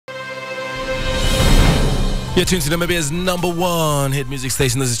You're tuned to Namibia's #1 hit music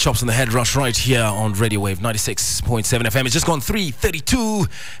station. This is Chops on the Head Rush right here on Radio Wave 96.7 FM. It's just gone 3:32,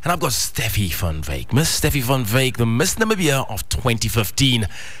 and I've got Steffi van Wyk. Miss Steffi van Wyk, the Miss Namibia of 2015.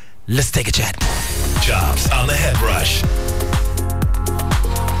 Let's take a chat. Chops on the Head Rush.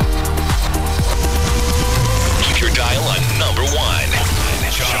 Keep your dial on #1.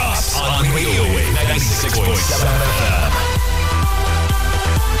 Chops on Radio Wave 96.7 FM.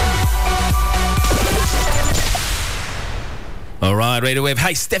 All right, Radio Wave.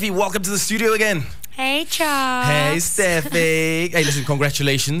 Hi, Steffi. Welcome to the studio again. Hey, Chops. Hey, Steffi. Hey, listen,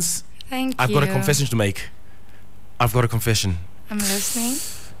 congratulations. Thank you. I've got a confession to make. I've got a confession. I'm listening.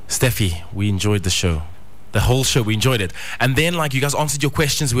 Steffi, we enjoyed the show. The whole show, we enjoyed it. And then, like, you guys answered your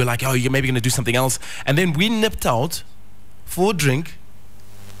questions. We were like, oh, you're maybe going to do something else. And then we nipped out for a drink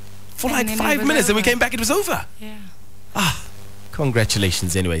for And like then 5 it was minutes. And we over. came back, it was over. Yeah.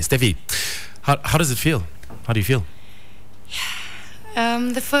 Congratulations anyway. Steffi, how does it feel? How do you feel?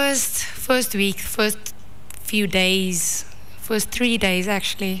 The first week, first few days, first 3 days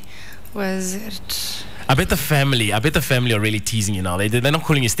actually, was it. I bet the family are really teasing you now. They're not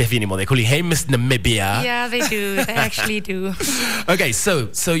calling you Steffi anymore. They're calling you, hey, Miss Namibia. Yeah, they do. They actually do. Okay,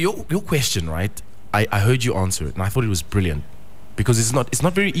 so your question, right? I heard you answer it, and I thought it was brilliant, because it's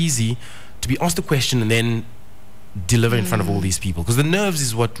not very easy to be asked a question and then deliver in front of all these people, because the nerves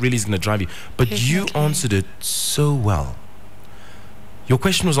is what really is going to drive you. But you Definitely. answered it so well. Your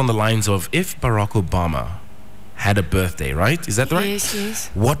question was on the lines of, if Barack Obama had a birthday, right? Is that right? Yes, yes.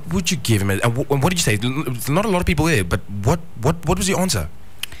 What would you give him? And what did you say? Not a lot of people there, but what was your answer?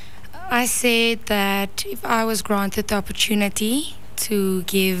 I said that if I was granted the opportunity to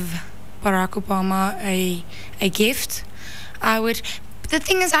give Barack Obama a gift, I would. The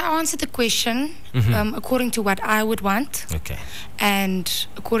thing is, I answered the question according to what I would want, Okay. and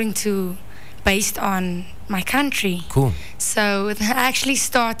based on my country. Cool. So it actually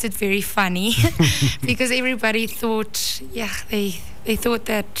started very funny because everybody thought, they thought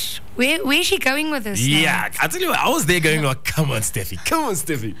that where's she going with this? now? Yeah, I tell you what, I was there going like, come on, Steffi, come on,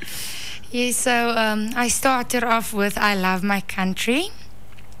 Steffi. Yeah, so I started off with I love my country,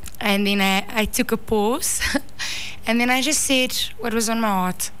 and then I took a pause, and then I just said what was on my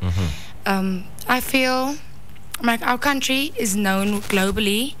heart. I feel like our country is known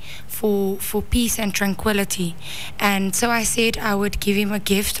globally for peace and tranquility, and so I said I would give him a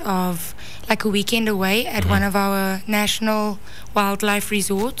gift of like a weekend away at one of our national wildlife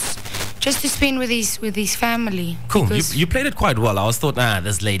resorts, just to spend with his family. Cool. Because You played it quite well. I was thought,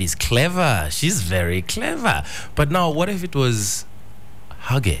 this lady's clever. She's very clever. But now, what if it was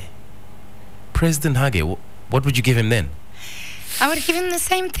Hage? President Hage. What would you give him then? I would give him the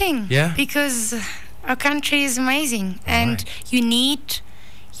same thing. Yeah? Because our country is amazing, and you need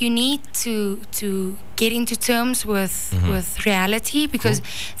to get into terms with reality, because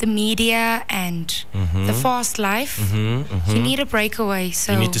the media and the fast life, you need a breakaway.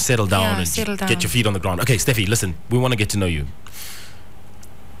 So You need to settle down yeah, and settle down. get your feet on the ground. Okay, Steffi, listen, we want to get to know you.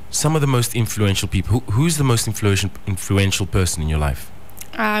 Some of the most influential people. Who's the most influential person in your life?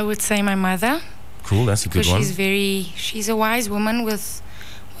 I would say my mother, Cool, that's a good because one. she's a wise woman with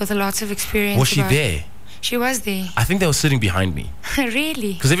lots of experience. Was she there? She was there. I think they were sitting behind me.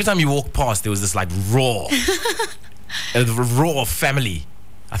 Really? Because every time you walked past, there was this like roar. A roar of family.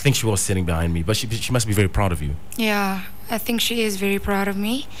 I think she was sitting behind me, but she must be very proud of you. Yeah, I think she is very proud of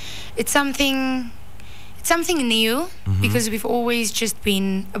me. It's something new, because we've always just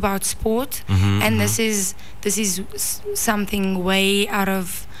been about sport, and this is something way out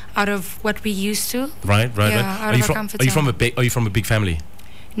of what we used to. Right. Yeah, out of our comfort Are you zone. from a big family?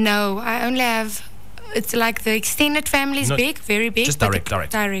 No, I only have. It's like the extended family is No, big, very big. just but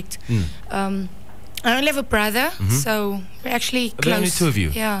direct. Direct. I only have a brother, so we're actually Are close. there only two of you?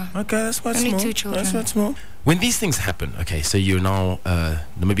 Yeah. Okay, that's quite Only small. two children. That's quite small. When these things happen, okay, so you're now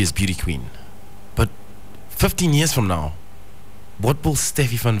Namibia's beauty queen, but 15 years from now, what will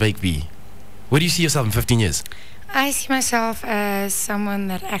Steffi van Wyk be? Where do you see yourself in 15 years? I see myself as someone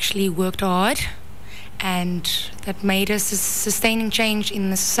that actually worked hard and that made a sustaining change in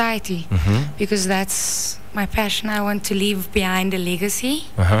the society, because that's my passion. I want to leave behind a legacy,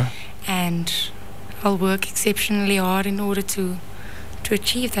 and I'll work exceptionally hard in order to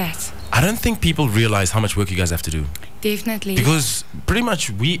achieve that. I don't think people realize how much work you guys have to do. Definitely. Because pretty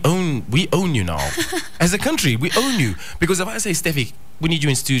much we own you now. As a country, we own you. Because if I say, Steffi, we need you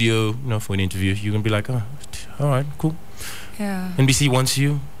in studio, for an interview, you're gonna be like, oh, all right, cool. Yeah. NBC wants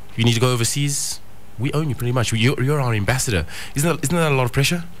you. You need to go overseas. We own you pretty much. You're our ambassador. Isn't that a lot of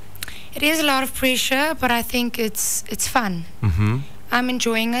pressure? It is a lot of pressure, but I think it's fun. I'm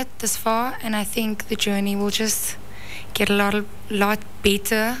enjoying it this far, and I think the journey will just get a lot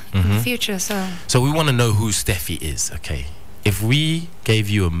better in the future. So we want to know who Steffi is, okay? If we gave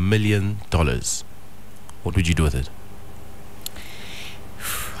you $1 million, what would you do with it?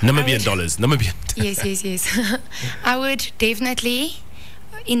 Namibian dollars. Namibian. Yes. I would definitely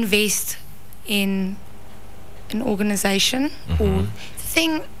invest in an organization or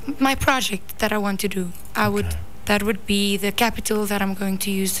my project that I want to do. That would be the capital that I'm going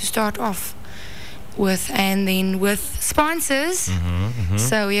to use to start off with, and then with sponsors.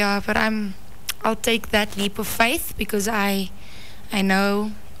 So yeah, but I'll take that leap of faith because I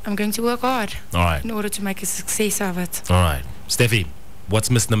know I'm going to work hard. All right. In order to make a success of it. All right, Steffi, what's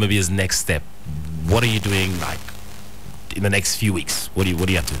Miss Namibia's next step? What are you doing like in the next few weeks? What do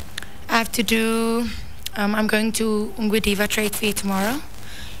you have to? I have to do. I'm going to Ungwediva Trade Fair tomorrow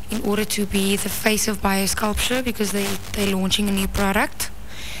in order to be the face of biosculpture because they're launching a new product.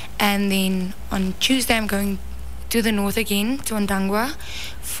 And then on Tuesday I'm going to the north again, to Ndangwa,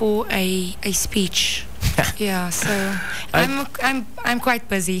 for a speech. Yeah, so I'm quite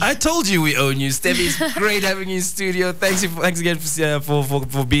busy. I told you we own you, Steffi. It's great having you in studio. Thanks again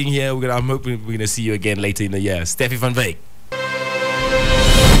for being here. I'm hoping we're gonna see you again later in the year. Steffi van Wyk.